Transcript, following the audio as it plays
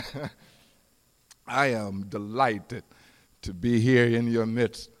I am delighted to be here in your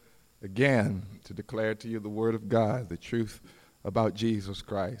midst again to declare to you the Word of God, the truth about Jesus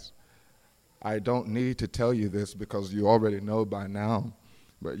Christ. I don't need to tell you this because you already know by now,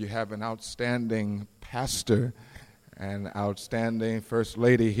 but you have an outstanding pastor and outstanding first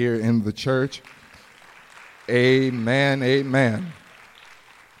lady here in the church. Amen, amen.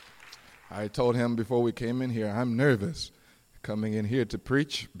 I told him before we came in here, I'm nervous coming in here to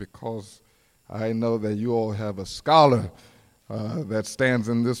preach because I know that you all have a scholar that stands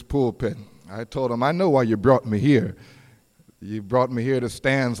in this pulpit. I told him, I know why you brought me here. You brought me here to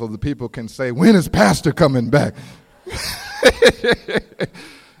stand so the people can say, when is Pastor coming back?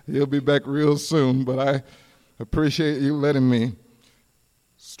 He'll be back real soon, but I appreciate you letting me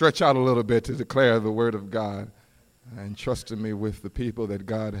stretch out a little bit to declare the Word of God and trusting me with the people that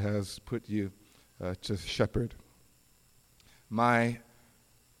God has put you to shepherd. My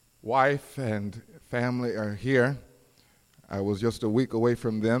wife and family are here. I was just a week away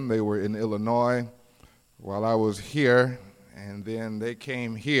from them. They were in Illinois while I was here, and then they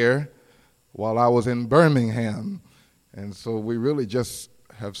came here while I was in Birmingham. And so we really just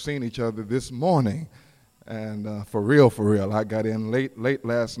have seen each other this morning. And for real, I got in late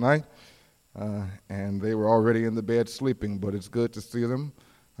last night, and they were already in the bed sleeping, but it's good to see them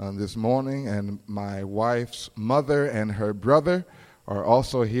this morning. And my wife's mother and her brother are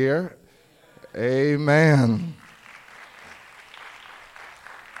also here. Amen.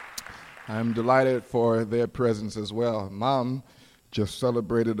 I'm delighted for their presence as well. Mom just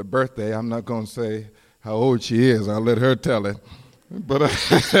celebrated a birthday. I'm not going to say how old she is. I'll let her tell it. But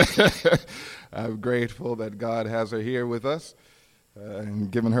I'm grateful that God has her here with us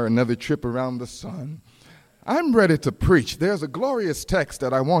and given her another trip around the sun. I'm ready to preach. There's a glorious text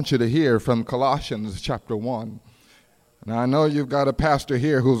that I want you to hear from Colossians chapter 1. Now, I know you've got a pastor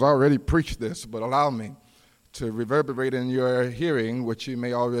here who's already preached this, but allow me to reverberate in your hearing what you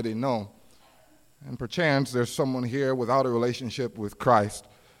may already know. And perchance there's someone here without a relationship with Christ.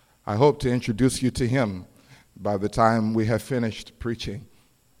 I hope to introduce you to him by the time we have finished preaching.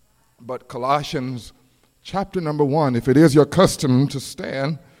 But Colossians chapter number 1, if it is your custom to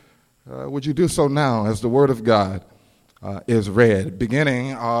stand, would you do so now as the Word of God is read,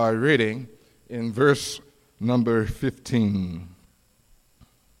 beginning our reading in verse number 15.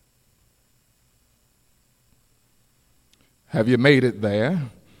 Have you made it there?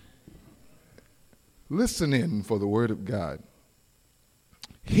 Listen in for the Word of God.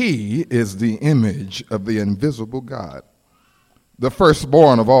 He is the image of the invisible God, the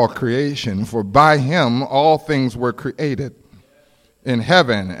firstborn of all creation, for by him all things were created, in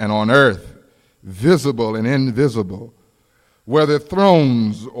heaven and on earth, visible and invisible, whether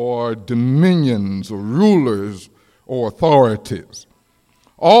thrones or dominions or rulers or authorities.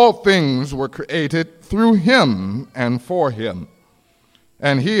 All things were created through him and for him.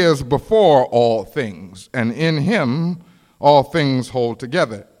 And he is before all things, and in him all things hold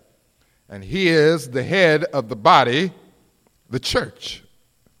together. And he is the head of the body, the church.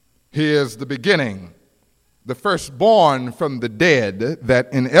 He is the beginning, the firstborn from the dead,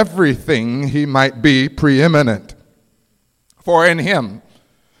 that in everything he might be preeminent. For in him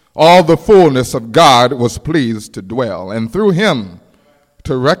all the fullness of God was pleased to dwell, and through him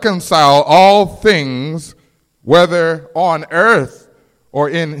to reconcile all things, whether on earth or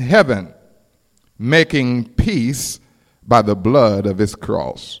in heaven, making peace by the blood of his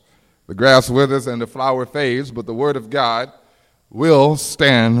cross. The grass withers and the flower fades, but the word of God will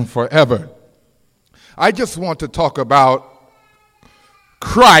stand forever. I just want to talk about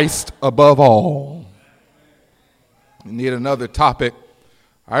Christ above all. You need another topic.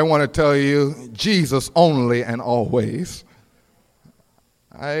 I want to tell you Jesus only and always.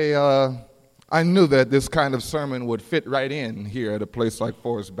 I knew that this kind of sermon would fit right in here at a place like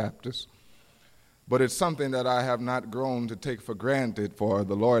Forest Baptist. But it's something that I have not grown to take for granted, for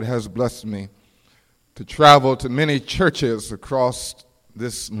the Lord has blessed me to travel to many churches across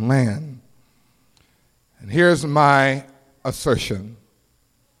this land. And here's my assertion,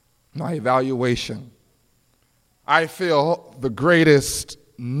 my evaluation. I feel the greatest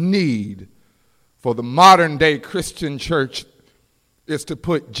need for the modern day Christian church is to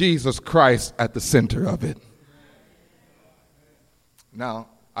put Jesus Christ at the center of it. Now,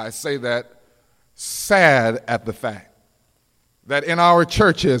 I say that sad at the fact that in our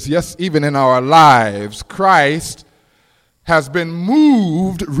churches, yes, even in our lives, Christ has been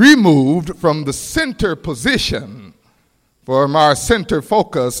removed from the center position, from our center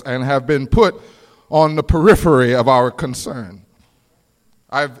focus, and have been put on the periphery of our concern.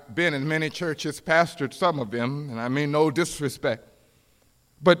 I've been in many churches, pastored some of them, and I mean no disrespect,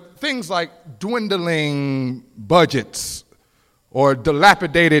 But things like dwindling budgets or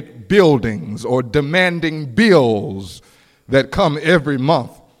dilapidated buildings or demanding bills that come every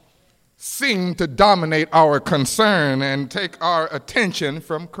month seem to dominate our concern and take our attention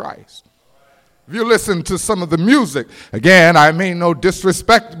from Christ. If you listen to some of the music, again, I mean no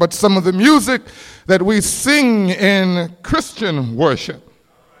disrespect, but some of the music that we sing in Christian worship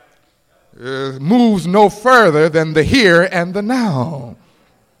moves no further than the here and the now.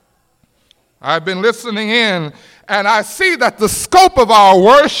 I've been listening in, and I see that the scope of our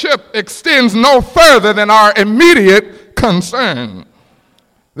worship extends no further than our immediate concern.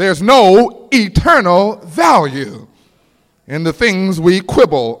 There's no eternal value in the things we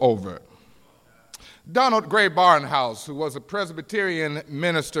quibble over. Donald Gray Barnhouse, who was a Presbyterian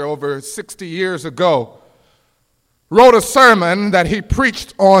minister over 60 years ago, wrote a sermon that he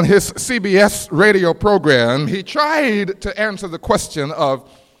preached on his CBS radio program. He tried to answer the question of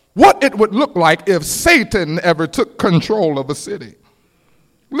what it would look like if Satan ever took control of a city.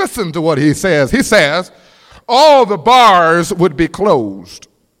 Listen to what he says. He says, all the bars would be closed,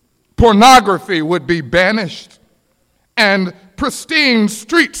 pornography would be banished, and pristine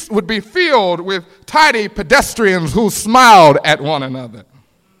streets would be filled with tidy pedestrians who smiled at one another.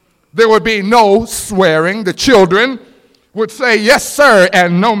 There would be no swearing. The children would say yes, sir,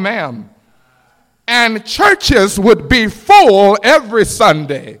 and no, ma'am. And churches would be full every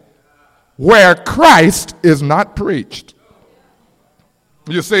Sunday where Christ is not preached.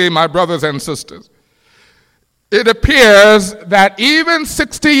 You see, my brothers and sisters, it appears that even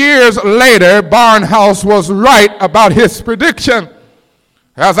 60 years later, Barnhouse was right about his prediction.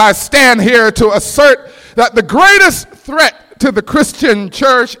 As I stand here to assert that the greatest threat to the Christian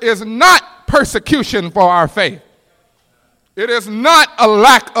church is not persecution for our faith. It is not a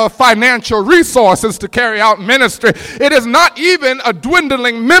lack of financial resources to carry out ministry. It is not even a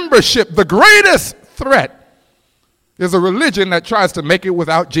dwindling membership. The greatest threat is a religion that tries to make it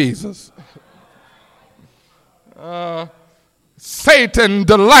without Jesus. Satan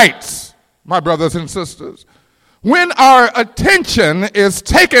delights, my brothers and sisters, when our attention is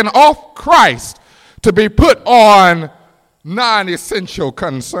taken off Christ to be put on non-essential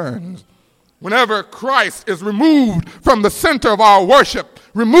concerns. Whenever Christ is removed from the center of our worship,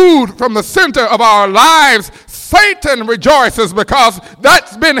 removed from the center of our lives, Satan rejoices because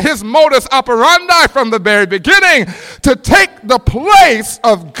that's been his modus operandi from the very beginning, to take the place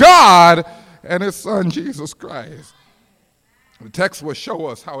of God and his son Jesus Christ. The text will show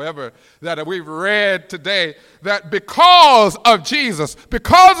us, however, that we've read today that because of Jesus,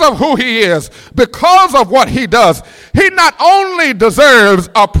 because of who he is, because of what he does, he not only deserves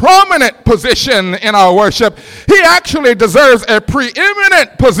a prominent position in our worship, he actually deserves a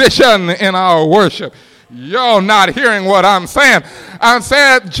preeminent position in our worship. Y'all not hearing what I'm saying. I'm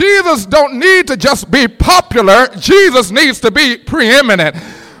saying Jesus don't need to just be popular. Jesus needs to be preeminent.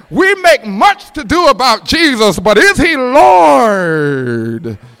 We make much to do about Jesus, but is he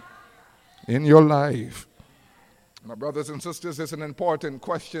Lord in your life? My brothers and sisters, it's an important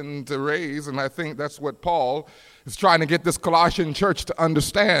question to raise, and I think that's what Paul is trying to get this Colossian church to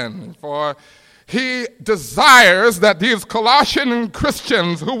understand. For he desires that these Colossian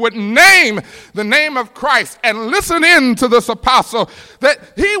Christians who would name the name of Christ and listen in to this apostle,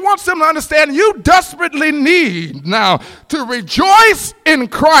 that he wants them to understand you desperately need now to rejoice in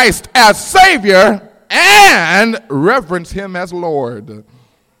Christ as Savior and reverence him as Lord.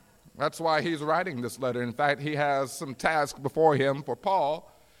 That's why he's writing this letter. In fact, he has some tasks before him. For Paul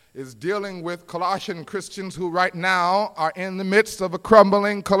is dealing with Colossian Christians who right now are in the midst of a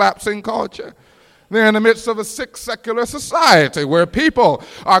crumbling, collapsing culture. They're in the midst of a sick, secular society where people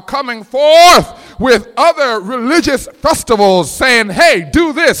are coming forth with other religious festivals saying, hey,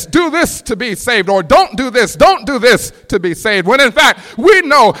 do this to be saved, or don't do this to be saved. When in fact, we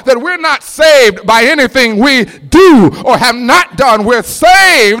know that we're not saved by anything we do or have not done. We're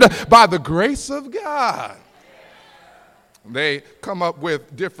saved by the grace of God. They come up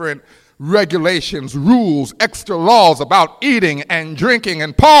with different regulations, rules, extra laws about eating and drinking.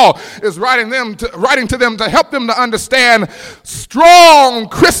 And Paul is writing to them to help them to understand strong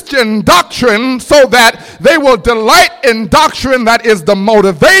Christian doctrine so that they will delight in doctrine that is the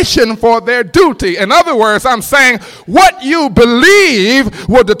motivation for their duty. In other words, I'm saying what you believe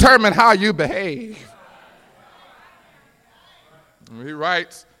will determine how you behave. He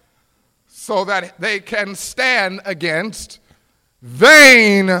writes, so that they can stand against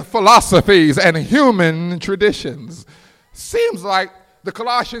vain philosophies and human traditions. Seems like the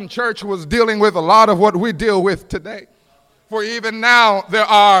Colossian church was dealing with a lot of what we deal with today. For even now there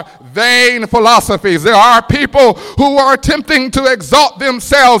are vain philosophies. There are people who are attempting to exalt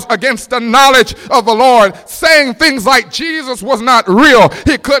themselves against the knowledge of the Lord, saying things like Jesus was not real.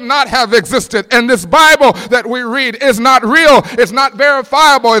 He could not have existed. And this Bible that we read is not real. It's not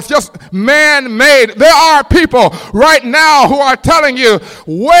verifiable. It's just man-made. There are people right now who are telling you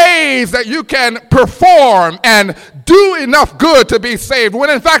ways that you can perform and do enough good to be saved. When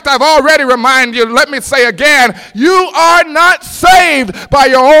in fact I've already reminded you, let me say again, you are not saved by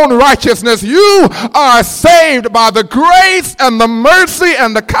your own righteousness. You are saved by the grace and the mercy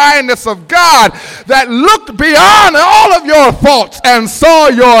and the kindness of God that looked beyond all of your faults and saw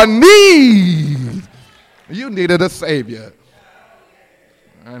your need. You needed a Savior.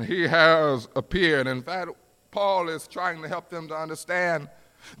 And he has appeared. In fact, Paul is trying to help them to understand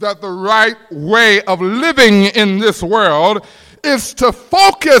that the right way of living in this world is to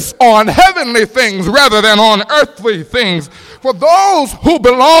focus on heavenly things rather than on earthly things. For those who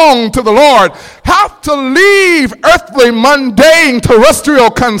belong to the Lord have to leave earthly, mundane, terrestrial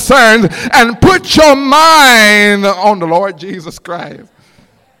concerns and put your mind on the Lord Jesus Christ.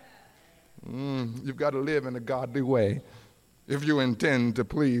 You've got to live in a godly way if you intend to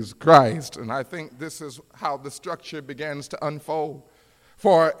please Christ. And I think this is how the structure begins to unfold.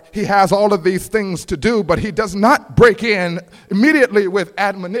 For he has all of these things to do, but he does not break in immediately with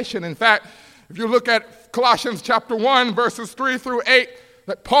admonition. In fact, if you look at Colossians chapter 1, verses 3 through 8,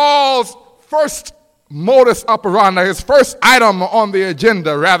 that Paul's first modus operandi, his first item on the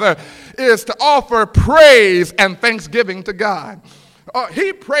agenda, rather, is to offer praise and thanksgiving to God.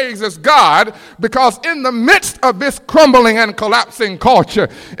 He praises God because in the midst of this crumbling and collapsing culture,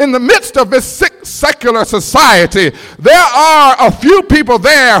 in the midst of this secular society, there are a few people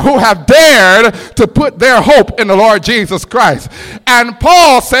there who have dared to put their hope in the Lord Jesus Christ. And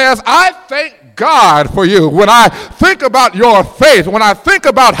Paul says, I thank God for you. When I think about your faith, when I think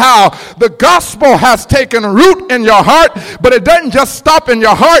about how the gospel has taken root in your heart, but it doesn't just stop in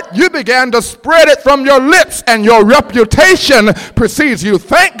your heart, you began to spread it from your lips and your reputation precedes you.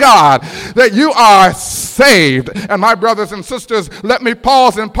 Thank God that you are saved. And my brothers and sisters, let me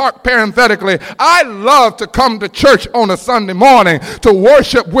pause and park parenthetically. I love to come to church on a Sunday morning to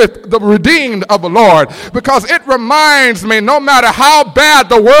worship with the redeemed of the Lord, because it reminds me, no matter how bad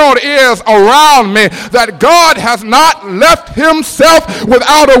the world is around me, that God has not left himself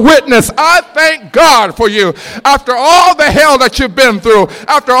without a witness. I thank God for you. After all the hell that you've been through,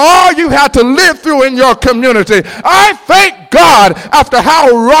 after all you had to live through in your community, I thank God, after how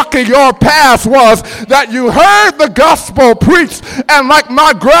rocky your past was, that you heard the gospel preached, and like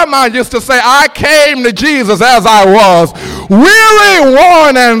my grandma used to say, I came to Jesus as I was, weary,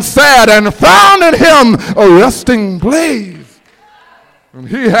 worn, and sad, and found in him a resting place. And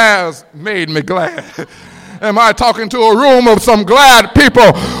he has made me glad. Am I talking to a room of some glad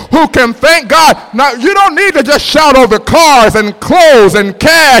people who can thank God? Now, you don't need to just shout over cars and clothes and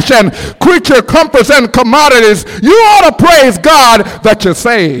cash and creature comforts and commodities. You ought to praise God that you're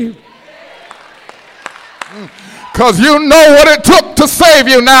saved. Because you know what it took to save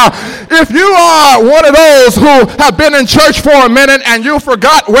you. Now, if you are one of those who have been in church for a minute and you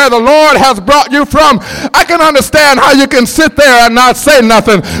forgot where the Lord has brought you from, I can understand how you can sit there and not say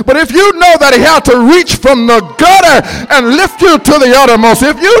nothing. But if you know that he had to reach from the gutter and lift you to the uttermost,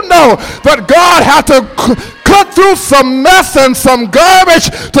 if you know that God had to cut through some mess and some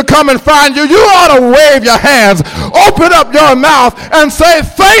garbage to come and find you, you ought to wave your hands, open up your mouth, and say,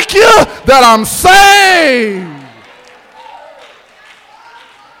 thank you that I'm saved.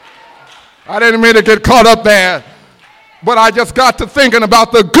 I didn't mean to get caught up there, but I just got to thinking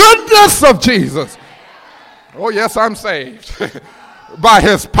about the goodness of Jesus. Oh, yes, I'm saved. By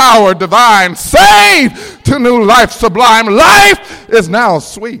his power divine, saved to new life sublime. Life is now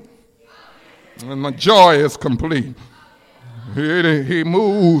sweet, and my joy is complete. He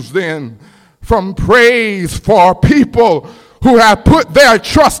moves then from praise for people who have put their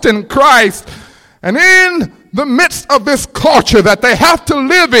trust in Christ, and in the midst of this culture that they have to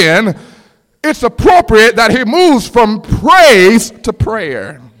live in, it's appropriate that he moves from praise to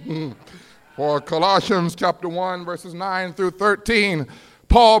prayer. For Colossians chapter 1, verses 9 through 13,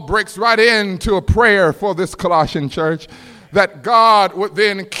 Paul breaks right into a prayer for this Colossian church, that God would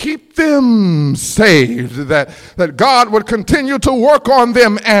then keep them saved, that God would continue to work on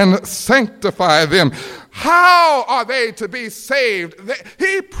them and sanctify them. How are they to be saved?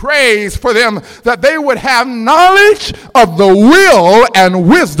 He prays for them that they would have knowledge of the will and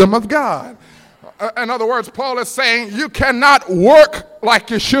wisdom of God. In other words, Paul is saying you cannot work like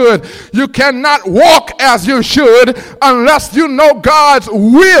you should. You cannot walk as you should unless you know God's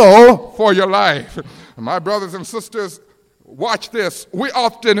will for your life. My brothers and sisters, Watch this. We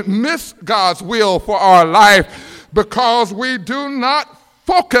often miss God's will for our life because we do not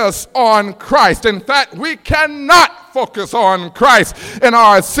focus on Christ. In fact, we cannot focus on Christ in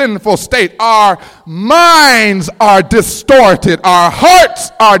our sinful state. Our minds are distorted, our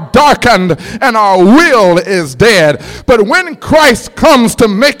hearts are darkened, and our will is dead. But when Christ comes to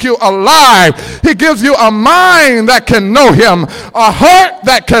make you alive, he gives you a mind that can know him, a heart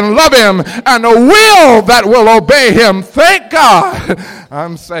that can love him, and a will that will obey him. Thank God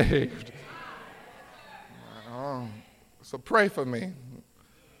I'm saved. So pray for me,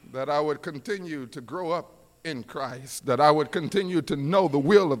 that I would continue to grow up in Christ, that I would continue to know the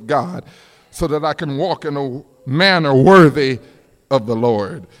will of God so that I can walk in a manner worthy of the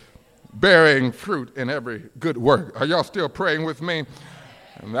Lord, bearing fruit in every good work. Are y'all still praying with me?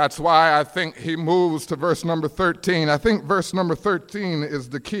 And that's why I think he moves to verse number 13. I think verse number 13 is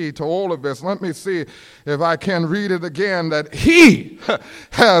the key to all of this. Let me see if I can read it again, that he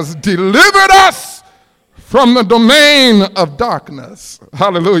has delivered us from the domain of darkness,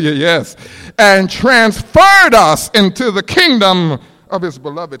 hallelujah, yes, and transferred us into the kingdom of his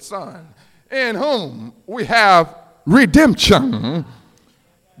beloved Son, in whom we have redemption,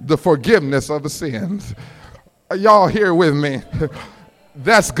 the forgiveness of the sins. Are y'all here with me?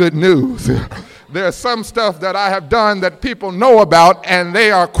 That's good news. There's some stuff that I have done that people know about, and they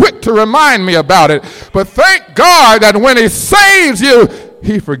are quick to remind me about it. But thank God that when he saves you,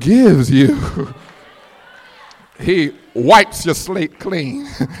 he forgives you. He wipes your slate clean.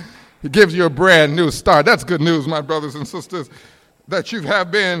 He gives you a brand new start. That's good news, my brothers and sisters, that you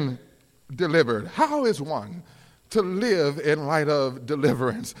have been delivered. How is one to live in light of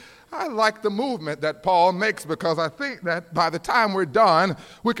deliverance? I like the movement that Paul makes because I think that by the time we're done,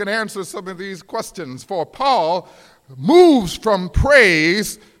 we can answer some of these questions. For Paul moves from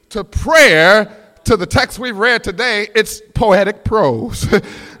praise to prayer to the text we've read today. It's poetic prose.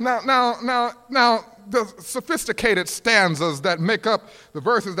 Now, the sophisticated stanzas that make up the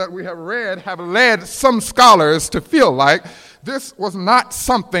verses that we have read have led some scholars to feel like this was not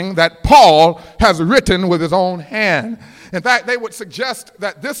something that Paul has written with his own hand. In fact, they would suggest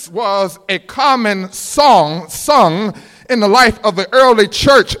that this was a common song sung in the life of the early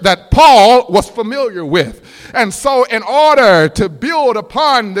church that Paul was familiar with. And so in order to build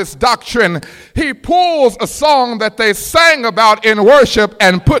upon this doctrine, he pulls a song that they sang about in worship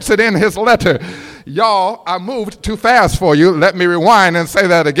and puts it in his letter. Y'all, I moved too fast for you. Let me rewind and say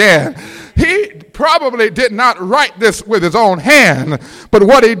that again. He probably did not write this with his own hand, but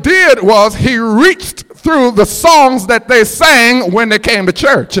what he did was he reached through the songs that they sang when they came to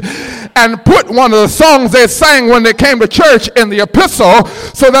church and put one of the songs they sang when they came to church in the epistle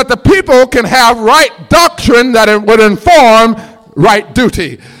so that the people can have right doctrine that it would inform right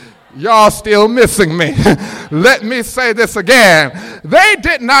duty. Y'all still missing me. Let me say this again. They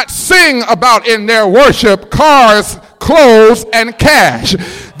did not sing about in their worship cars, clothes, and cash.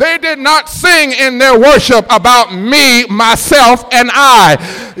 They did not sing in their worship about me, myself, and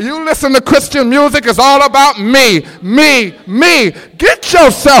I. You listen to Christian music, it's all about me, me, me. Get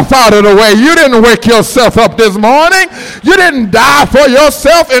yourself out of the way. You didn't wake yourself up this morning. You didn't die for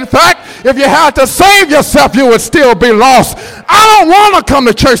yourself. In fact, if you had to save yourself, you would still be lost. I don't want to come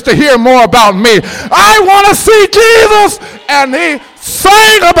to church to hear more about me. I want to see Jesus. And he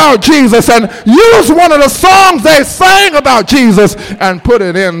sang about Jesus and used one of the songs they sang about Jesus and put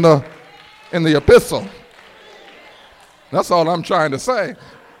it in the epistle. That's all I'm trying to say.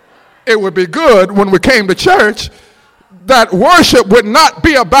 It would be good when we came to church that worship would not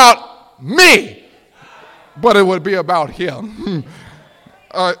be about me, but it would be about him.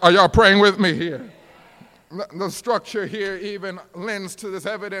 Are y'all praying with me here? The structure here even lends to this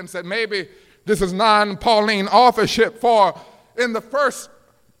evidence that maybe this is non-Pauline authorship, for in the first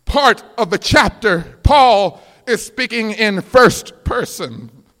part of the chapter, Paul is speaking in first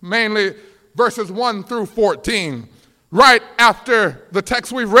person, mainly verses 1 through 14. Right after the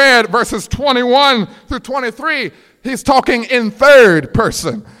text we read, verses 21 through 23, he's talking in third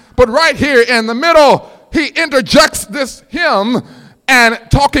person. But right here in the middle, he interjects this hymn and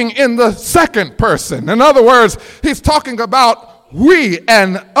talking in the second person. In other words, he's talking about we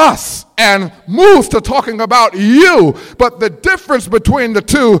and us and moves to talking about you. But the difference between the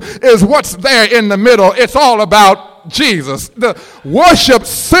two is what's there in the middle. It's all about Jesus. The worship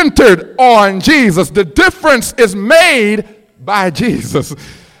centered on Jesus. The difference is made by Jesus.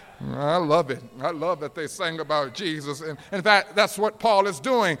 I love it. I love that they sang about Jesus. And in fact, that's what Paul is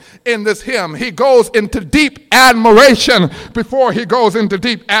doing in this hymn. He goes into deep admiration before he goes into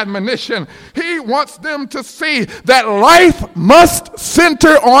deep admonition. He wants them to see that life must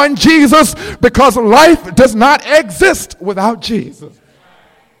center on Jesus because life does not exist without Jesus.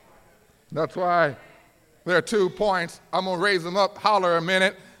 That's why there are 2 points. I'm going to raise them up, holler a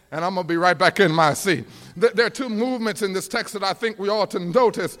minute, and I'm going to be right back in my seat. There are 2 movements in this text that I think we ought to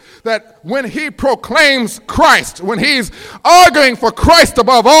notice. That when he proclaims Christ, when he's arguing for Christ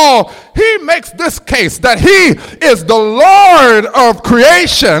above all, he makes this case that he is the Lord of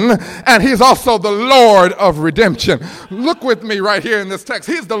creation and he's also the Lord of redemption. Look with me right here in this text.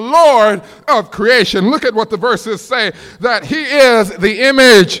 He's the Lord of creation. Look at what the verses say, that he is the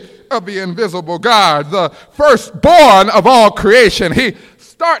image of the invisible God, the firstborn of all creation. He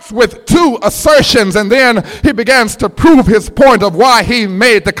starts with 2 assertions and then he begins to prove his point of why he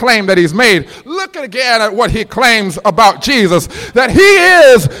made the claim that he's made. Look again at what he claims about Jesus, that he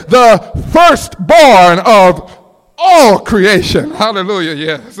is the firstborn of all creation. Hallelujah,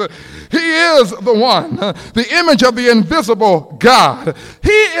 yes. He is the one, the image of the invisible God. He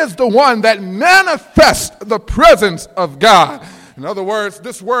is the one that manifests the presence of God. In other words,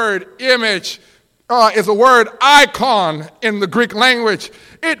 this word image is a word icon in the Greek language.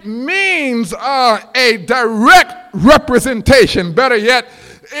 It means a direct representation. Better yet,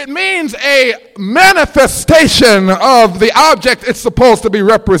 it means a manifestation of the object it's supposed to be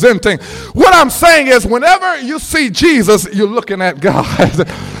representing. What I'm saying is whenever you see Jesus, you're looking at God.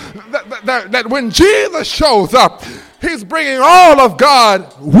 that when Jesus shows up, he's bringing all of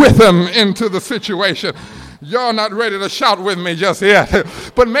God with him into the situation. Y'all not ready to shout with me just yet.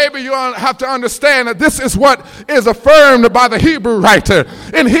 But maybe you have to understand that this is what is affirmed by the Hebrew writer.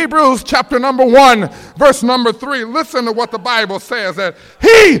 In Hebrews chapter number 1, verse number 3, listen to what the Bible says, that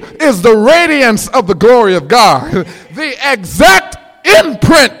he is the radiance of the glory of God, the exact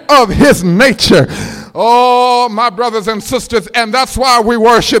imprint of his nature. Oh, my brothers and sisters, and that's why we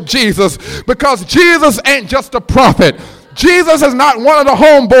worship Jesus, because Jesus ain't just a prophet. Jesus is not one of the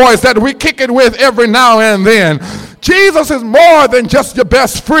homeboys that we kick it with every now and then. Jesus is more than just your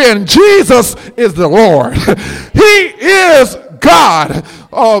best friend. Jesus is the Lord. He is God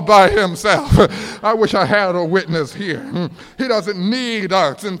all by himself. I wish I had a witness here. He doesn't need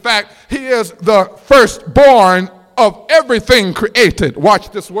us. In fact, he is the firstborn of everything created.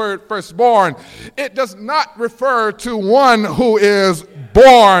 Watch this word firstborn. It does not refer to one who is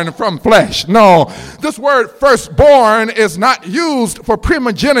born from flesh. No, this word firstborn is not used for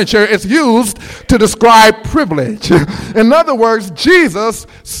primogeniture. It's used to describe privilege. In other words, Jesus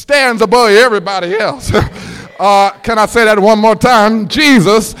stands above everybody else. Can I say that one more time?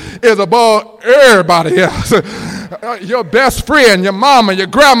 Jesus is above everybody else. Your best friend, your mama, your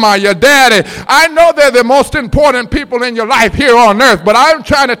grandma, your daddy. I know they're the most important people in your life here on earth, but I'm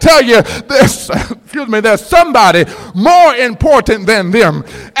trying to tell you there's somebody more important than them,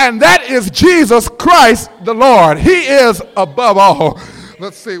 and that is Jesus Christ the Lord. He is above all.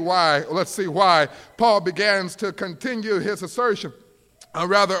 Let's see why Paul begins to continue his assertion.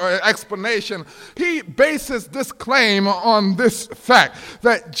 Explanation. He bases this claim on this fact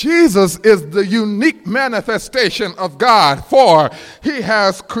that Jesus is the unique manifestation of God, for he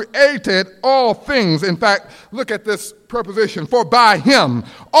has created all things. In fact, look at this preposition, for by him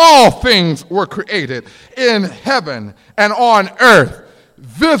all things were created in heaven and on earth,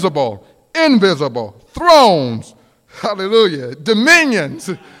 visible, invisible, thrones, hallelujah, dominions,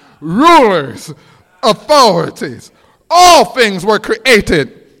 rulers, authorities. All things were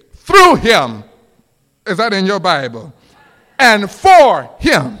created through him. Is that in your Bible? And for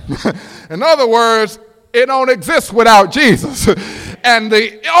him. In other words, it don't exist without Jesus. And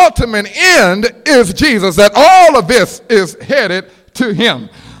the ultimate end is Jesus, that all of this is headed to him.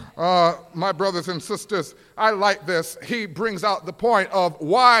 My brothers and sisters, I like this. He brings out the point of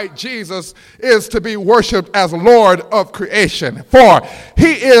why Jesus is to be worshiped as Lord of creation. For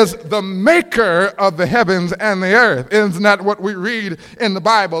he is the maker of the heavens and the earth. Isn't that what we read in the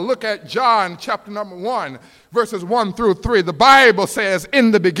Bible? Look at John chapter number 1, verses 1 through 3. The Bible says,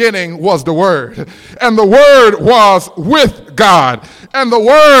 in the beginning was the Word, and the Word was with God, and the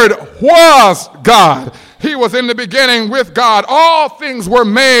Word was God. He was in the beginning with God. All things were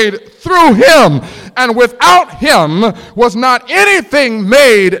made through him, and without him was not anything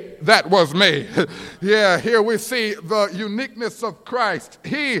made that was made. Yeah, here we see the uniqueness of Christ.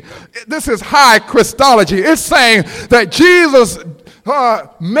 This is high Christology. It's saying that Jesus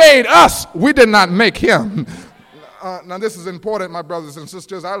made us. We did not make him. Now this is important, my brothers and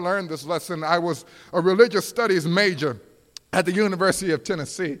sisters. I learned this lesson. I was a religious studies major at the University of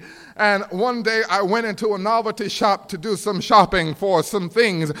Tennessee. And one day I went into a novelty shop to do some shopping for some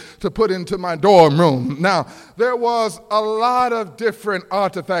things to put into my dorm room. Now, there was a lot of different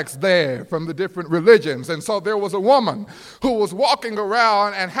artifacts there from the different religions. And so there was a woman who was walking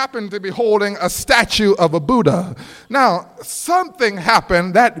around and happened to be holding a statue of a Buddha. Now, something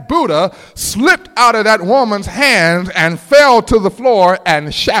happened. That Buddha slipped out of that woman's hand and fell to the floor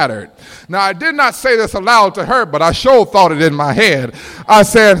and shattered. Now, I did not say this aloud to her, but I sure thought it in my head. I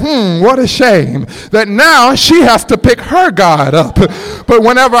said, what a shame that now she has to pick her God up. But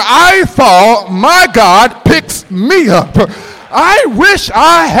whenever I fall, my God picks me up. I wish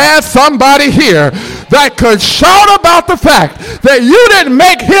I had somebody here that could shout about the fact that you didn't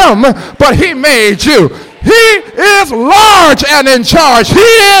make him, but he made you. He is large and in charge. He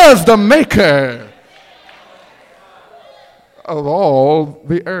is the maker of all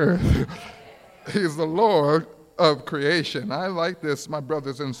the earth. He's the Lord of creation. I like this, my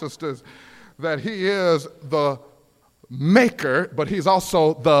brothers and sisters, that he is the maker, but he's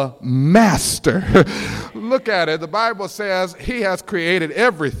also the master. Look at it. The Bible says he has created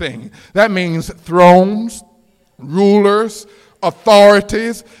everything. That means thrones, rulers,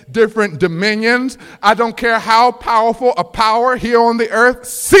 authorities, different dominions. I don't care how powerful a power here on the earth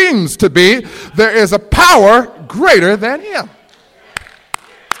seems to be, there is a power greater than him.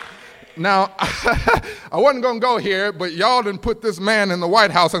 Now, I wasn't going to go here, but y'all didn't put this man in the White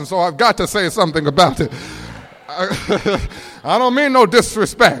House, and so I've got to say something about it. I don't mean no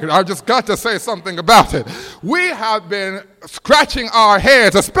disrespect. I just got to say something about it. We have been scratching our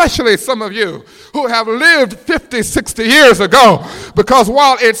heads, especially some of you who have lived 50, 60 years ago, because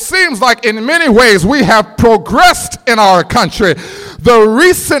while it seems like in many ways we have progressed in our country, the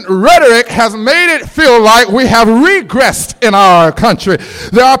recent rhetoric has made it feel like we have regressed in our country.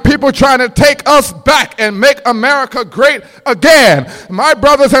 There are people trying to take us back and make America great again. My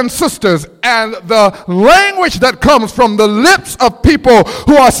brothers and sisters, and the language that comes from the lips of people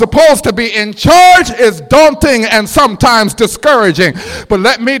who are supposed to be in charge is daunting and sometimes discouraging. But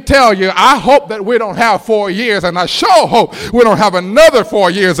let me tell you, I hope that we don't have 4 years, and I sure hope we don't have another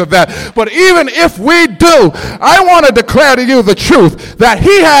 4 years of that. But even if we do, I want to declare to you the truth that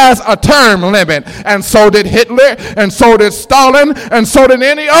he has a term limit, and so did Hitler, and so did Stalin, and so did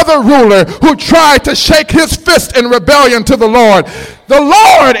any other ruler who tried to shake his fist in rebellion to the Lord. The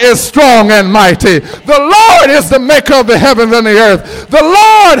Lord is strong and mighty. The Lord is the maker of the heavens and the earth. The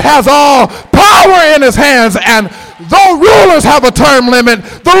Lord has all power in his hands, and though rulers have a term limit,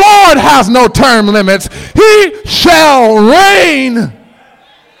 the Lord has no term limits. He shall reign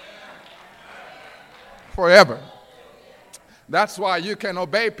forever. That's why you can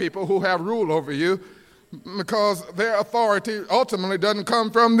obey people who have rule over you, because their authority ultimately doesn't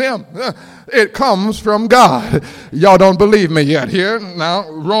come from them. It comes from God. Y'all don't believe me yet here. Now,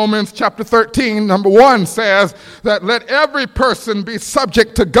 Romans chapter 13, number 1 says that let every person be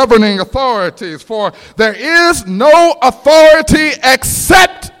subject to governing authorities, for there is no authority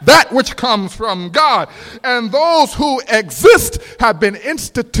except that which comes from God. And those who exist have been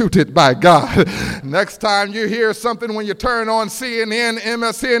instituted by God. Next time you hear something when you turn on CNN,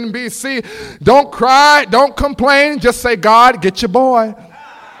 MSNBC, don't cry, don't complain, just say, God, get your boy.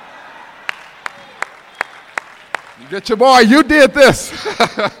 Get your boy, you did this.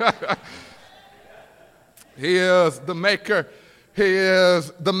 He is the maker. He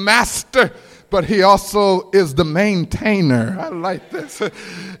is the master. But he also is the maintainer. I like this.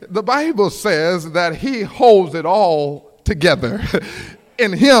 The Bible says that he holds it all together.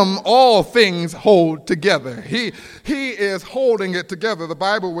 In him, all things hold together. He is holding it together. The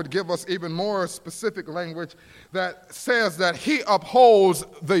Bible would give us even more specific language that says that he upholds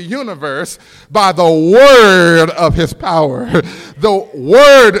the universe by the word of his power. The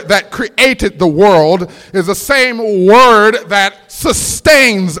word that created the world is the same word that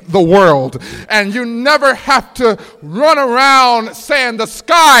sustains the world. And you never have to run around saying the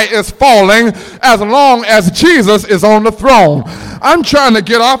sky is falling as long as Jesus is on the throne. I'm trying to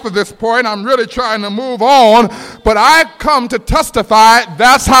get off of this point. I'm really trying to move on. But I come to testify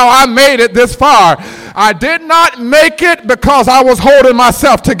that's how I made it this far. I did not make it because I was holding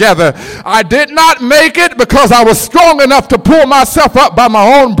myself together. I did not make it because I was strong enough to pull myself up by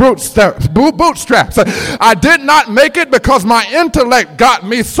my own bootstraps. I did not make it because my intellect got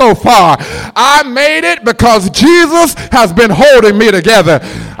me so far. I made it because Jesus has been holding me together.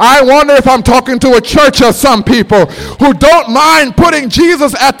 I wonder if I'm talking to a church of some people who don't mind putting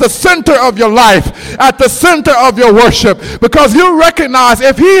Jesus at the center of your life, at the center of your worship, because you recognize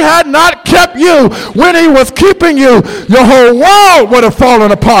if he had not kept you when he was keeping you, your whole world would have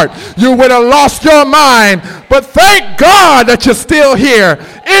fallen apart. You would have lost your mind. But thank God that you're still here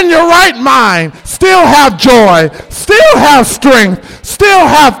in your right mind, still have joy, still have strength, still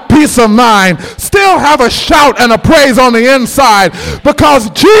have peace of mind, still have a shout and a praise on the inside, because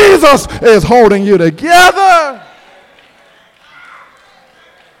Jesus is holding you together.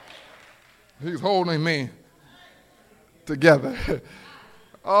 He's holding me together.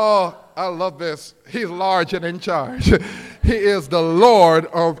 Oh, I love this. He's large and in charge. He is the Lord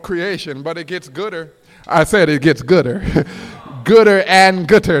of creation, but it gets gooder. I said it gets gooder. Gooder and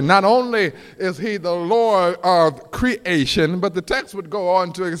gooder. Not only is he the Lord of creation, but the text would go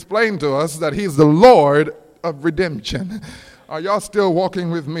on to explain to us that he's the Lord of redemption. Are y'all still walking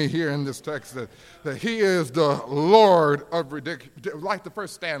with me here in this text that he is the Lord of redemption? Like the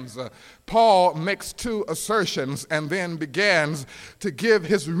first stanza, Paul makes two assertions and then begins to give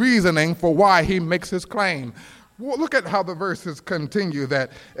his reasoning for why he makes his claim. Well, look at how the verses continue that.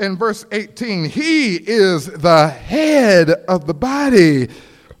 In verse 18, he is the head of the body,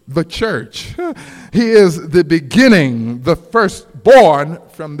 the church. He is the beginning, the firstborn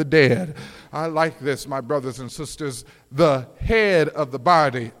from the dead. I like this, my brothers and sisters, the head of the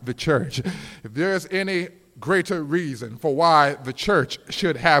body, the church. If there's any greater reason for why the church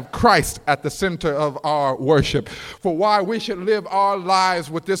should have Christ at the center of our worship, for why we should live our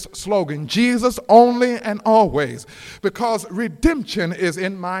lives with this slogan, Jesus only and always, because redemption is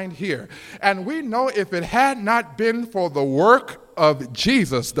in mind here. And we know if it had not been for the work of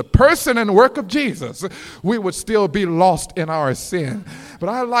Jesus, the person and work of Jesus, we would still be lost in our sin. But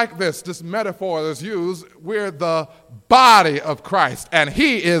I like this metaphor that's used. We're the body of Christ, and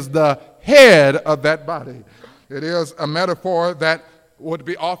he is the head of that body. It is a metaphor that would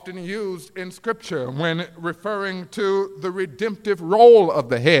be often used in Scripture when referring to the redemptive role of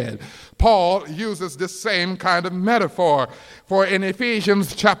the head. Paul uses this same kind of metaphor. For in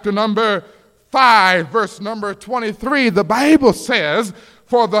Ephesians chapter number 5, verse number 23, the Bible says,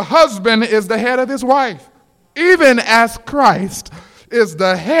 "For the husband is the head of his wife, even as Christ is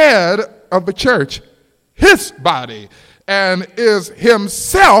the head of the church, his body, and is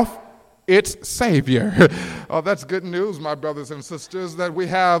himself its Savior." Oh, that's good news, my brothers and sisters, that we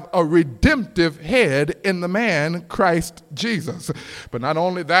have a redemptive head in the man, Christ Jesus. But not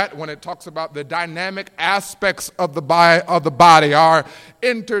only that, when it talks about the dynamic aspects of the body, our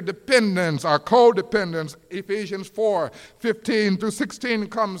interdependence, our codependence, Ephesians 4:15 through 16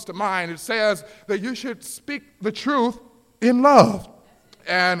 comes to mind. It says that you should speak the truth in love.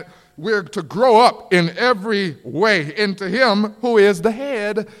 And we're to grow up in every way into him who is the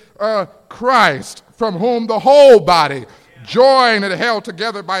head, Christ, from whom the whole body, joined and held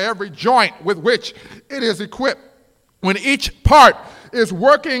together by every joint with which it is equipped, when each part is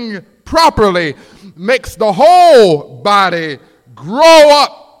working properly, makes the whole body grow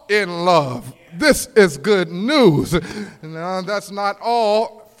up in love. This is good news. Now, that's not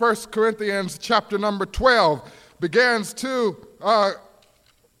all. 1 Corinthians chapter number 12 begins to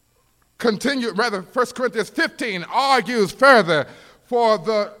continue, rather 1 Corinthians 15 argues further for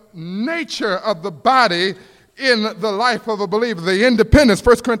the nature of the body in the life of a believer. The independence,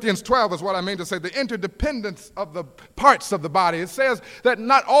 1 Corinthians 12 is what I mean to say, the interdependence of the parts of the body. It says that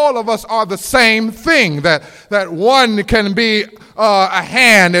not all of us are the same thing, that one can be a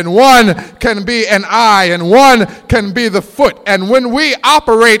hand, and one can be an eye, and one can be the foot. And when we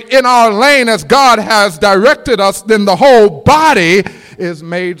operate in our lane as God has directed us, then the whole body is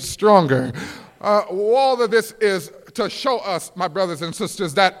made stronger. All of this is to show us, my brothers and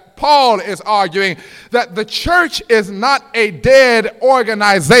sisters, that Paul is arguing that the church is not a dead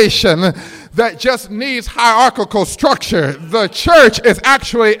organization that just needs hierarchical structure. The church is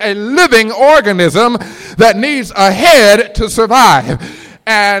actually a living organism that needs a head to survive.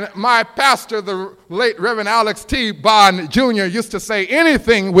 And my pastor, the late Reverend Alex T. Bond Jr., used to say,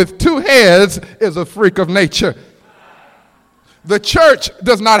 anything with two heads is a freak of nature. The church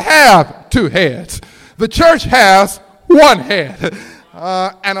does not have two heads. The church has one head.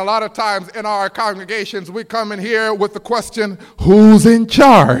 And a lot of times in our congregations, we come in here with the question, who's in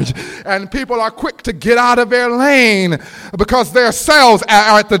charge? And people are quick to get out of their lane because their selves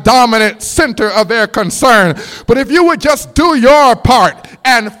are at the dominant center of their concern. But if you would just do your part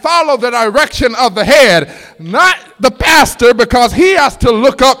and follow the direction of the head, not the pastor, because he has to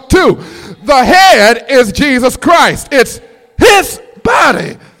look up too. The head is Jesus Christ. It's his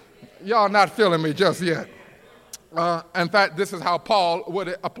body. Y'all not feeling me just yet. In fact, this is how Paul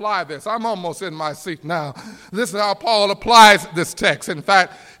would apply this. I'm almost in my seat now. This is how Paul applies this text. In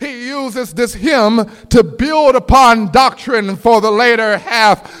fact, he uses this hymn to build upon doctrine for the later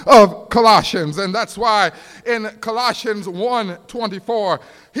half of Colossians. And that's why in Colossians 1:24,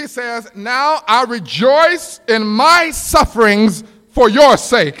 he says, "Now I rejoice in my sufferings for your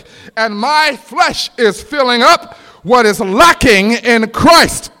sake, and my flesh is filling up what is lacking in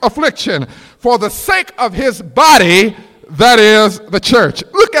Christ's affliction, for the sake of his body, that is the church."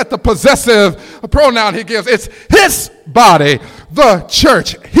 Look at the possessive pronoun he gives. It's his body, the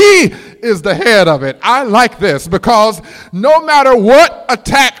church. He is the head of it. I like this because no matter what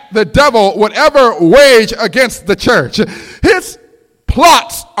attack the devil would ever wage against the church, his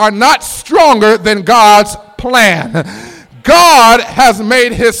plots are not stronger than God's plan. God has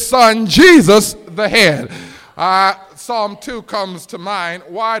made his son Jesus the head. Psalm 2 comes to mind.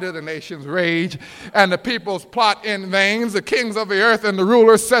 "Why do the nations rage and the peoples plot in vain? The kings of the earth and the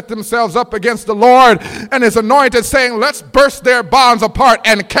rulers set themselves up against the Lord and his anointed, saying, let's burst their bonds apart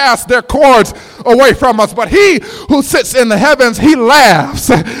and cast their cords away from us. But he who sits in the heavens, he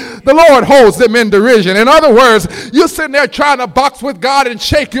laughs. The Lord holds them in derision." In other words, you're sitting there trying to box with God and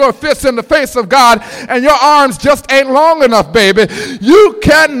shake your fists in the face of God, and your arms just ain't long enough, baby. You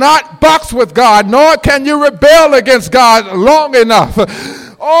cannot box with God, nor can you rebel against God long enough.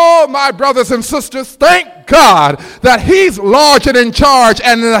 Oh, my brothers and sisters, thank God that he's large and in charge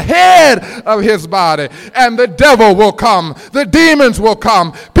and the head of his body. And the devil will come. The demons will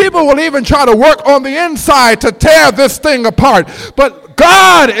come. People will even try to work on the inside to tear this thing apart. But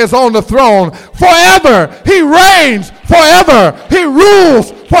God is on the throne forever. He reigns forever. He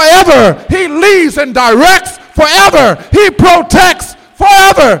rules forever. He leads and directs forever. He protects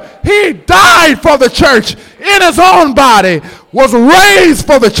forever. He died for the church in his own body, was raised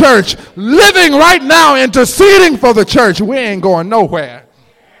for the church, living right now, interceding for the church. We ain't going nowhere.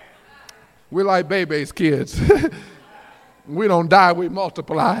 We're like babies, kids. We don't die, we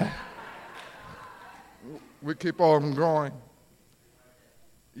multiply. We keep on growing.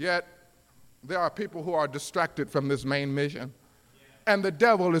 Yet, there are people who are distracted from this main mission, and the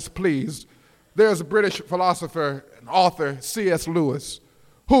devil is pleased. There's a British philosopher and author, C.S. Lewis,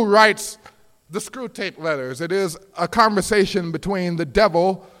 who writes the Screwtape Letters. It is a conversation between the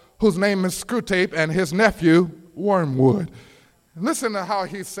devil, whose name is Screwtape, and his nephew, Wormwood. Listen to how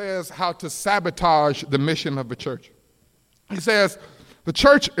he says how to sabotage the mission of the church. He says, the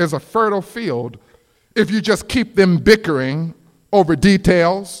church is a fertile field if you just keep them bickering over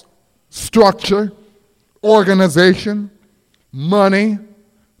details, structure, organization, money,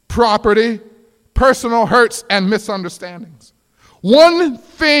 property, personal hurts, and misunderstandings. One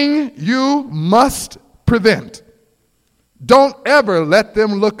thing you must prevent: don't ever let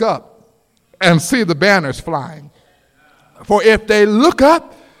them look up and see the banners flying. For if they look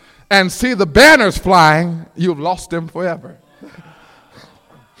up and see the banners flying, you've lost them forever.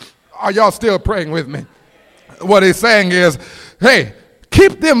 Are y'all still praying with me? What he's saying is, hey,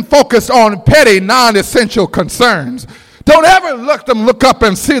 keep them focused on petty, non-essential concerns. Don't ever let them look up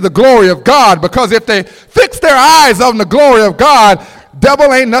and see the glory of God, because if they fix their eyes on the glory of God,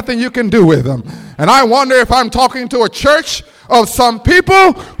 devil ain't nothing you can do with them. And I wonder if I'm talking to a church of some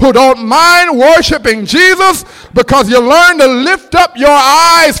people who don't mind worshiping Jesus because you learn to lift up your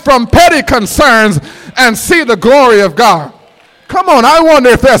eyes from petty concerns and see the glory of God. Come on, I wonder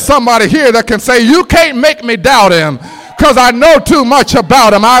if there's somebody here that can say, you can't make me doubt him because I know too much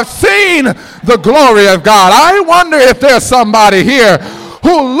about him. I've seen the glory of God. I wonder if there's somebody here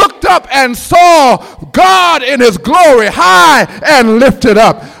who looked up and saw God in his glory, high and lifted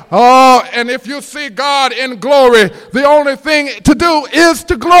up. Oh, and if you see God in glory, the only thing to do is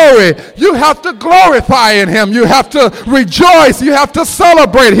to glory. You have to glorify in him. You have to rejoice. You have to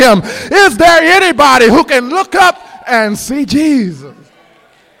celebrate him. Is there anybody who can look up and see Jesus?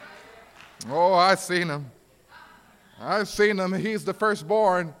 Oh, I've seen him. I've seen him. He's the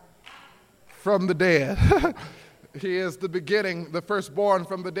firstborn from the dead. He is the beginning, the firstborn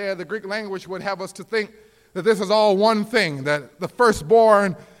from the dead. The Greek language would have us to think that this is all one thing, that the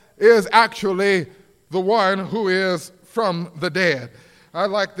firstborn is actually the one who is from the dead. I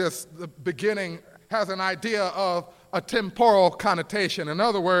like this. The beginning has an idea of a temporal connotation. In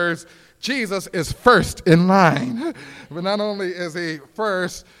other words, Jesus is first in line. But not only is he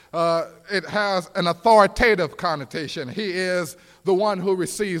first, it has an authoritative connotation. He is the one who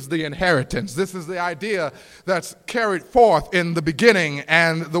receives the inheritance. This is the idea that's carried forth in the beginning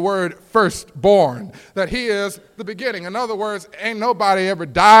and the word firstborn, that he is the beginning. In other words, ain't nobody ever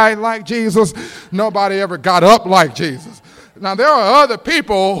died like Jesus. Nobody ever got up like Jesus. Now, there are other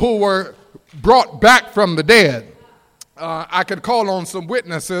people who were brought back from the dead. I could call on some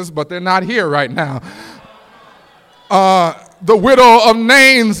witnesses, but they're not here right now. The widow of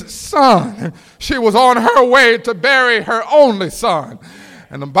Nain's son. She was on her way to bury her only son.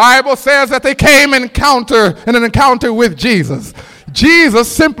 And the Bible says that they came in an encounter with Jesus. Jesus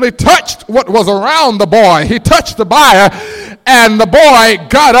simply touched what was around the boy. He touched the buyer, and the boy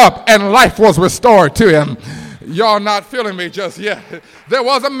got up, and life was restored to him. Y'all not feeling me just yet. There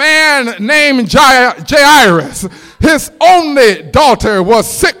was a man named Jairus. His only daughter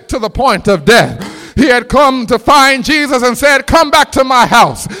was sick to the point of death. He had come to find Jesus and said, come back to my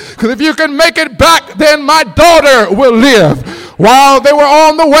house, because if you can make it back, then my daughter will live. While they were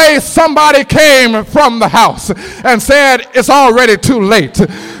on the way, somebody came from the house and said, it's already too late.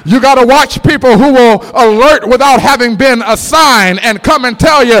 You got to watch people who will alert without having been assigned and come and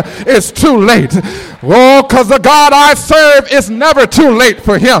tell you it's too late. Oh, because the God I serve is never too late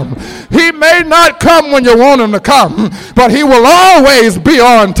for him. He may not come when you want him to come, but he will always be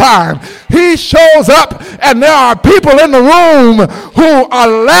on time. He shows up, and there are people in the room who are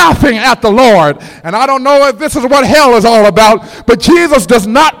laughing at the Lord. And I don't know if this is what hell is all about, but Jesus does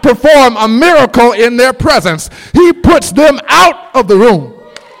not perform a miracle in their presence. He puts them out of the room.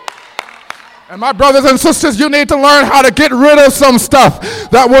 And my brothers and sisters, you need to learn how to get rid of some stuff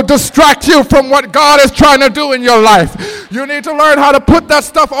that will distract you from what God is trying to do in your life. You need to learn how to put that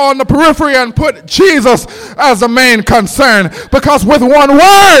stuff on the periphery and put Jesus as the main concern. Because with one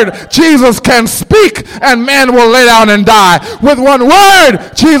word, Jesus can speak and man will lay down and die. With one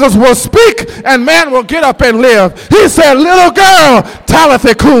word, Jesus will speak and man will get up and live. He said, little girl,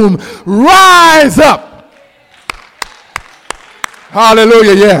 Talitha cum, rise up.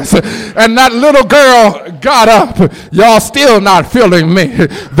 Hallelujah, yes. And that little girl got up. Y'all still not feeling me.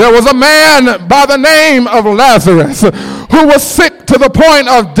 There was a man by the name of Lazarus who was sick to the point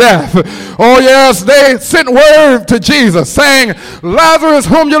of death. Oh yes, they sent word to Jesus saying, Lazarus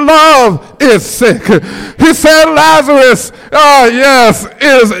whom you love is sick. He said, Lazarus, yes,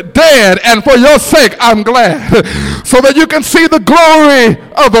 is dead, and for your sake I'm glad, so that you can see the glory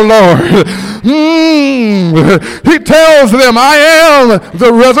of the Lord. He tells them, I am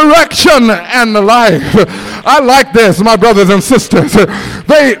the resurrection and the life. I like this, my brothers and sisters.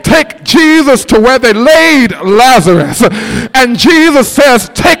 They take Jesus to where they laid Lazarus, and Jesus says,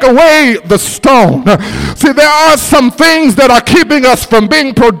 take away the stone. See, there are some things that are keeping us from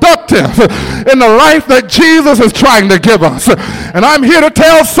being productive in the life that Jesus is trying to give us. And I'm here to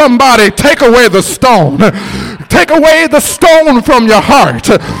tell somebody, take away the stone. Take away the stone from your heart.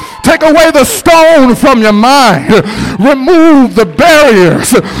 Take away the stone from your mind. Remove the barriers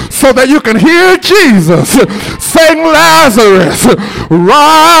so that you can hear Jesus saying, Lazarus,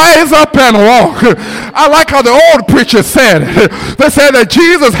 rise up and walk. I like how the old preacher said it. They said that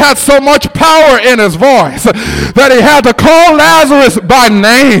Jesus had so much power in his voice that he had to call Lazarus by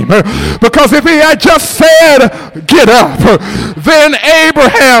name. Because if he had just said, get up, then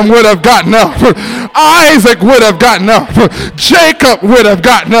Abraham would have gotten up. Isaac would have gotten up. Jacob would have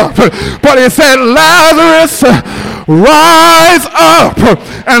gotten up. But he said, Lazarus, rise up.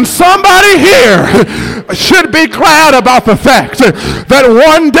 And somebody here should be glad about the fact that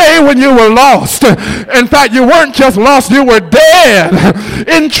one day when you were lost, in fact, you weren't just lost, you were dead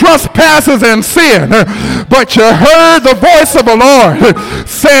in trespasses and sin. But you heard the voice of the Lord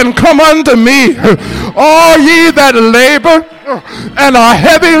saying, come unto me, all ye that labor and are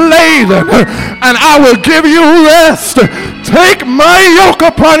heavy laden, and I will give you rest. Take my yoke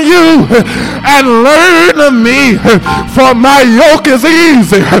upon you and learn of me, for my yoke is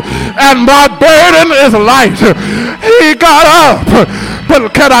easy and my burden is light. He got up.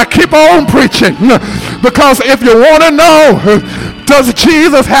 But can I keep on preaching? Because if you want to know, does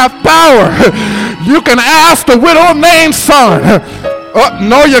Jesus have power? You can ask the widow named son.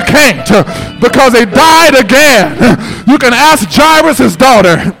 No, you can't, because he died again. You can ask Jairus'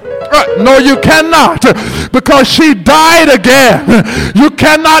 daughter. No, you cannot, because she died again. You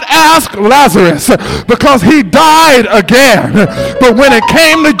cannot ask Lazarus, because he died again. But when it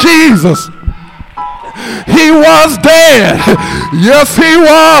came to Jesus, he was dead. Yes, he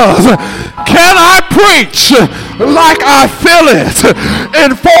was. Can I preach like I feel it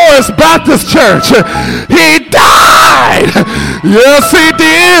in Forest Baptist Church? He died. Yes, he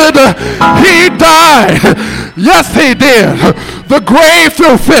did. He died. Yes, he did. The grave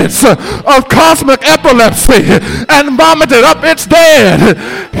threw fits of cosmic epilepsy and vomited up its dead.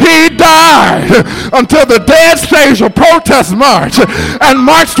 He died until the dead stage of protest march and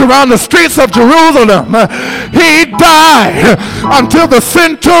marched around the streets of Jerusalem. He died until the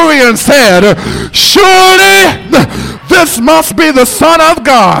centurion said, surely this must be the Son of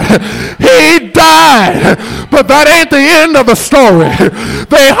God. He died. But that ain't the end of the story.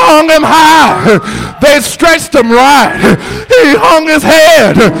 They hung him high. They stretched him right. He hung his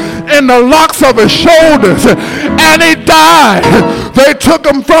head in the locks of his shoulders, and he died. They took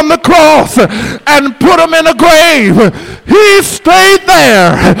him from the cross and put him in a grave. He stayed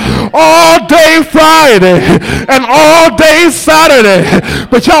there all day Friday and all day Saturday.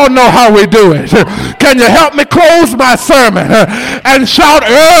 But y'all know how we do it. Can you help me close my sermon and shout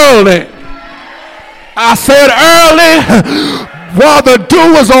early? I said early while the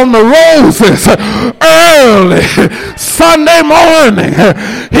dew was on the roses. Early Sunday morning,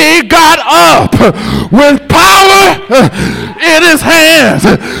 he got up with power in his hands.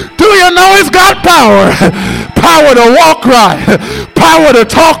 Do you know he's got power? Power to walk right, power to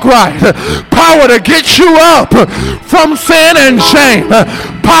talk right, power to get you up from sin and shame,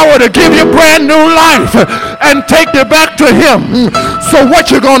 power to give you brand new life and take you back to him. So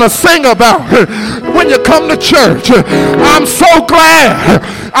what you gonna sing about when you come to church? I'm so glad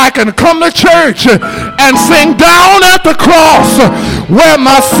I can come to church and sing down at the cross where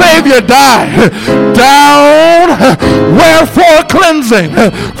my Savior died. Down where for cleansing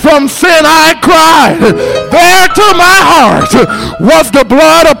from sin I cried. There to my heart was the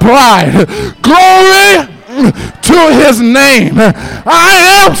blood applied. Glory to his name.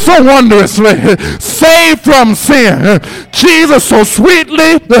 I am so wondrously saved from sin. Jesus so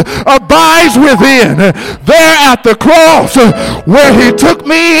sweetly abides within. There at the cross where he took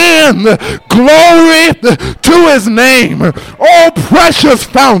me in. Glory to his name. Oh, precious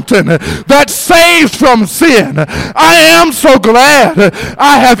fountain that saves from sin. I am so glad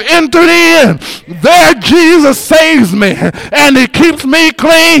I have entered in. There Jesus saves me and he keeps me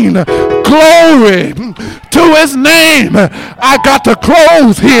clean. Glory to his name. I got to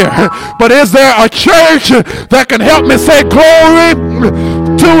close here, but is there a church that can help me say glory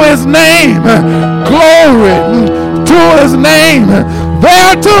to his name? Glory to his name.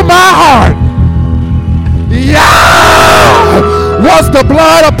 There to my heart, yeah, was the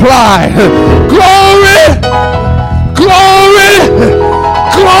blood applied. Glory, glory,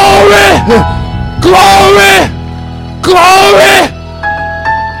 glory, glory, glory.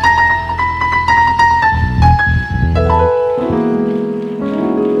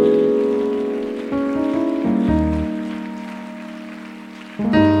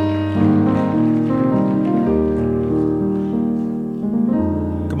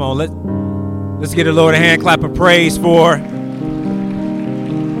 Come on, let's give the Lord a hand clap of praise for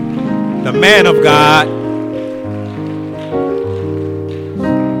the man of God,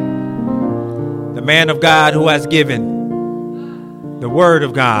 the man of God who has given the word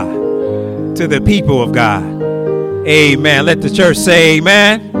of God to the people of God. Amen. Let the church say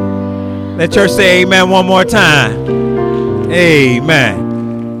amen. Let church say amen one more time.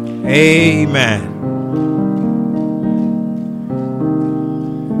 Amen. Amen.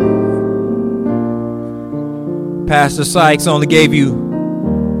 Pastor Sykes only gave you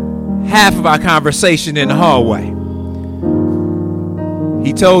half of our conversation in the hallway.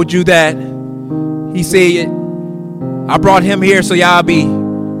 He told you that, he said, I brought him here so y'all be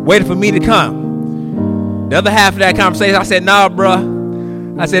waiting for me to come. The other half of that conversation, I said, nah,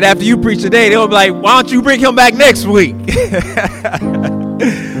 bruh. I said, after you preach today, they'll be like, why don't you bring him back next week?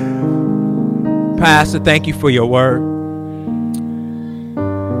 Pastor, thank you for your word.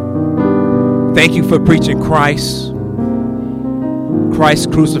 Thank you for preaching Christ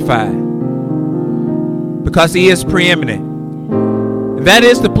crucified, because he is preeminent. And that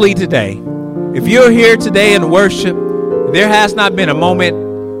is the plea today. If you're here today in worship, there has not been a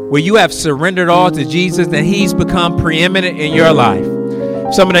moment where you have surrendered all to Jesus and he's become preeminent in your life.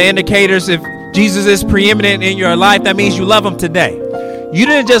 Some of the indicators, if Jesus is preeminent in your life, that means you love him today. You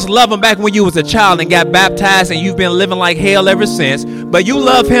didn't just love him back when you was a child and got baptized and you've been living like hell ever since, but you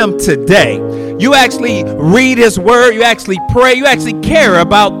love him today. You actually read his word, you actually pray, you actually care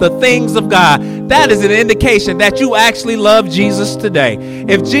about the things of God. That is an indication that you actually love Jesus today.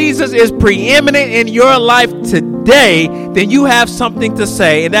 If Jesus is preeminent in your life today, then you have something to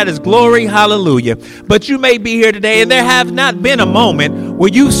say, and that is glory, hallelujah. But you may be here today and there have not been a moment where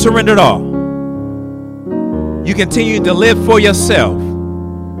you surrendered all. You continue to live for yourself.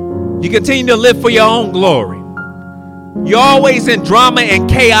 You continue to live for your own glory. You're always in drama and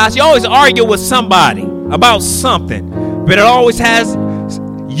chaos. You always argue with somebody about something, but it always has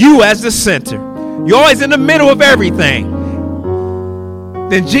you as the center. You're always in the middle of everything.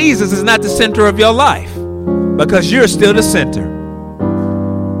 Then Jesus is not the center of your life, because you're still the center.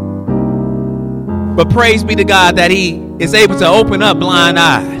 But praise be to God that he is able to open up blind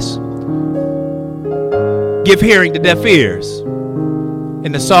eyes, give hearing to deaf ears,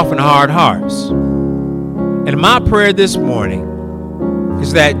 and to soften hard hearts. And my prayer this morning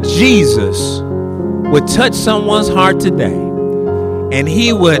is that Jesus would touch someone's heart today, and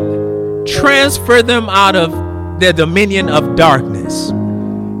he would transfer them out of their dominion of darkness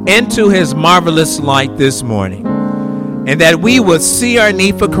into his marvelous light this morning. And that we will see our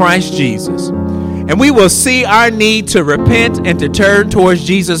need for Christ Jesus. And we will see our need to repent and to turn towards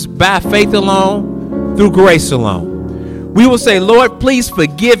Jesus by faith alone, through grace alone. We will say, Lord, please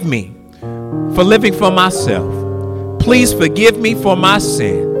forgive me for living for myself. Please forgive me for my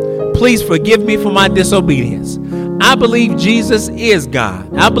sin. Please forgive me for my disobedience. I believe Jesus is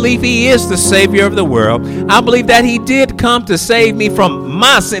God. I believe he is the Savior of the world. I believe that he did come to save me from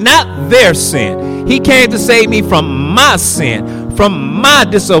my sin, not their sin. He came to save me from my sin, from my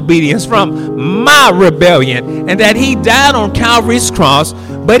disobedience, from my rebellion, and that he died on Calvary's cross,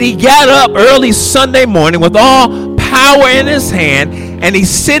 but he got up early Sunday morning with all power in his hand, and he's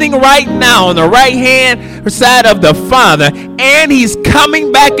sitting right now on the right hand side of the Father, and he's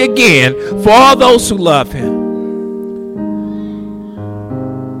coming back again for all those who love him.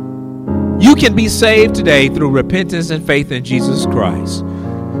 You can be saved today through repentance and faith in Jesus Christ.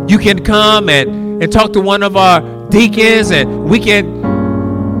 You can come and talk to one of our deacons, and we can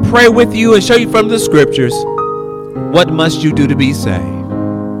pray with you and show you from the scriptures what must you do to be saved.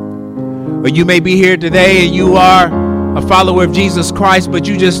 Or you may be here today and you are a follower of Jesus Christ, but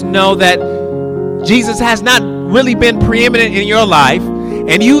you just know that Jesus has not really been preeminent in your life,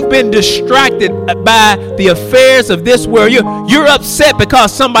 and you've been distracted by the affairs of this world. You're upset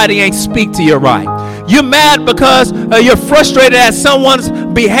because somebody ain't speak to you right. You're mad because you're frustrated at someone's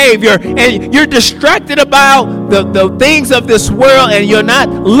behavior, and you're distracted about the things of this world, and you're not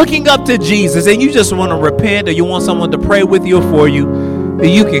looking up to Jesus, and you just want to repent, or you want someone to pray with you or for you, then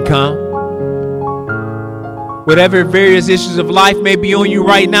you can come. Whatever various issues of life may be on you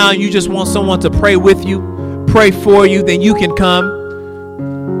right now, and you just want someone to pray with you, pray for you, then you can come.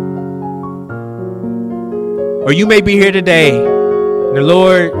 Or you may be here today, and the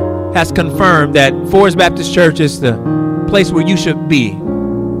Lord has confirmed that Forest Baptist Church is the place where you should be,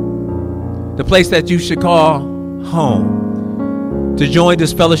 the place that you should call home, to join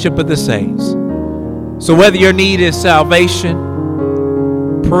this fellowship of the saints. So whether your need is salvation,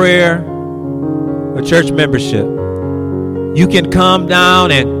 prayer, or church membership, you can come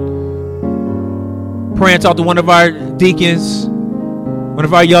down and pray and talk to one of our deacons, one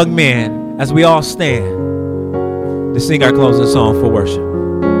of our young men, as we all stand to sing our closing song for worship.